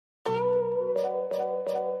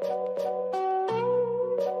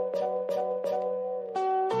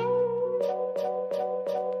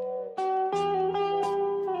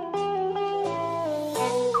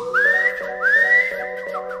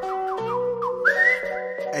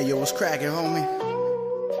Hey, yo, what's cracking, homie?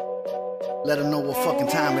 Let them know what fucking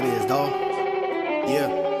time it is, dawg. Yeah.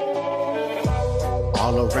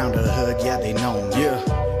 All around the hood, yeah, they know, yeah.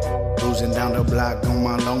 Cruising down the block on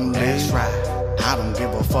my lonely. That's right. I don't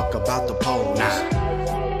give a fuck about the police.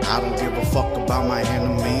 Nah. I don't give a fuck about my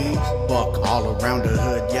enemies. Fuck all around the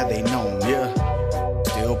hood, yeah, they know, yeah.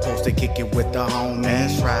 Still posted kicking with the homies.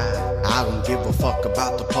 That's right. I don't give a fuck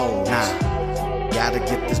about the police. Nah. Gotta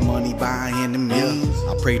get this money by any means.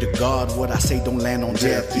 I pray to God what I say don't land on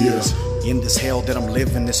deaf ears. In this hell that I'm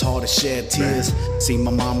living, it's hard to shed tears. Seen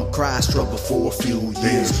my mama cry, struggle for a few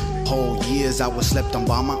years. Whole years I was slept on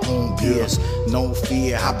by my own peers. No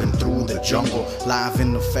fear, I've been through the jungle. Live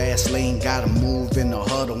in the fast lane, gotta move in the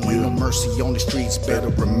huddle. When no mercy on the streets, better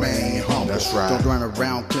remain humble. That's right. Don't run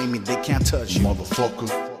around claiming they can't touch you,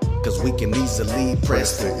 motherfucker. Cause we can easily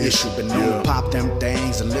press the issue. But no, pop them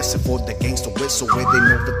things and listen for the gangster whistle. Where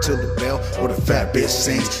they over to the bell or the fat bitch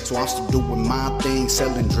sings. So I'm still doing my thing,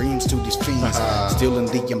 selling dreams to these fiends. Still in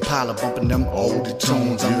the Impala, bumping them older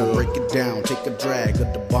tunes. I'ma break it down, take a drag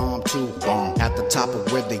of the bomb too. At the top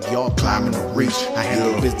of where they all climbing to reach. I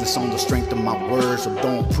handle business on the strength of my words, so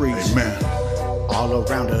don't preach. Amen. All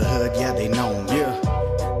around the hood, yeah, they know,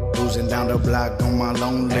 yeah. Cruising down the block on my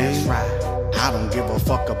lonely. That's right. I don't give a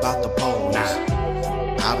fuck about the police.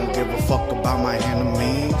 Nah. I don't give a fuck about my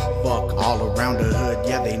enemies. Fuck all around the hood,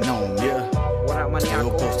 yeah, they know, yeah.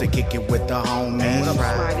 Still posted kicking with the homies.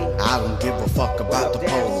 Right. I don't give a fuck about the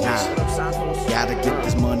police. Nah. Gotta get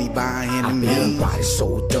this money by any means. I've been riding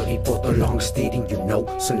so dirty for the longest dating, you know.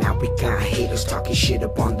 So now we got haters talking shit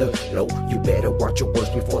up on the low. You better watch your words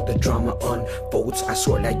before the drama unfolds. I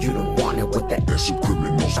swear that you don't want it with that ass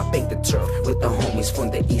criminals. I bang the turf with the homies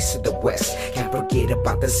from the east to the west. Can't forget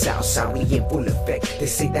about the south side, we in full effect. They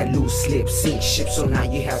say that loose lips sink ships, so now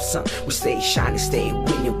you have some. We stay shining, stay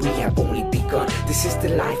winning, we have only begun. This is the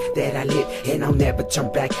life that I live, and I'll never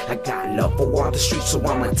turn back. I got love for all the streets, so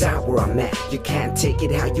I'ma die where I'm at. You can't take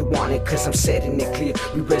it how you want it, cause I'm setting it clear.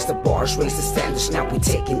 We raise the bars, raise the standards, now we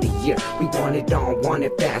taking the year. We want it all, want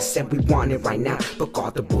it fast, and we want it right now. Fuck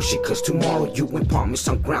all the bullshit, cause tomorrow you ain't promised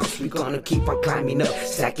on grounds. We gonna keep on climbing up,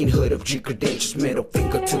 stacking hood of G credentials, middle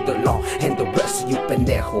finger to the law, and the rest of you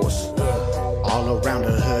pendejos. All around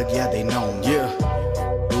the hood, yeah, they know,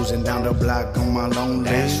 yeah. Cruising down the block on my lonely.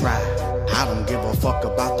 That's right. I don't give a fuck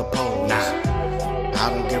about the police. Nah. I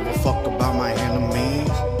don't give a fuck about my enemies.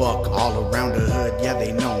 Fuck all around the hood, yeah,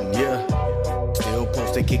 they know, yeah. Still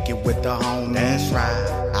posted kicking with the homies. That's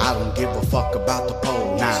right. I don't give a fuck about the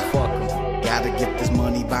police. Nah. Fuck 'em. Gotta get this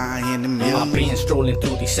money by any means. I've been strolling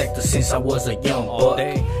through these sectors since I was a young buck.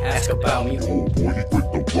 Ask about me, oh boy, he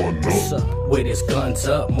quick to run up. With his guns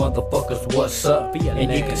up, motherfuckers, what's up?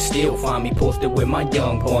 And you can still find me posted with my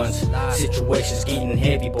young ones. Situation's getting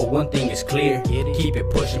heavy, but one thing is clear. Keep it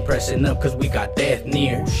pushing, pressing up, cause we got death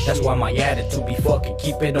near. That's why my attitude be fucking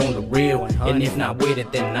keep it on the real. And if not with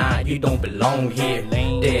it, then nah, you don't belong here.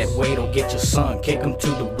 Dead weight or get your son, kick him to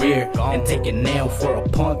the rear. And take a nail for a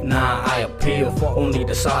punk, nah, I appeal. Only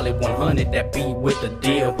the solid 100 that be with the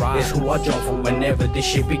deal. It's who I jump for whenever this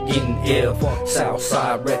shit be getting ill.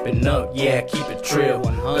 Southside reppin' up, yeah, keep it trill.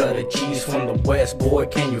 Gutter G's from the west, boy,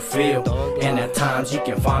 can you feel? And at times you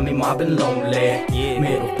can find me mobbing lonely.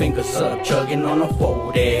 Middle fingers up, chugging on a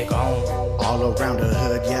 40. All around the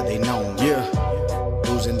hood, yeah, they know, yeah.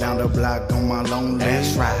 Cruising down the block on my lonely.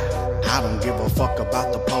 That's right. I don't give a fuck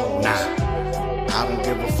about the police. Nah. I don't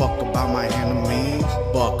give a fuck about my enemies.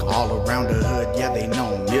 Fuck all around the hood, yeah, they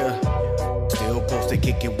know, yeah. Still posted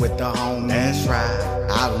kicking with the homies. That's right.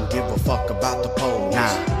 I don't give a fuck about the police.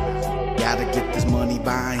 Nah. Gotta get this money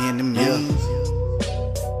by any means.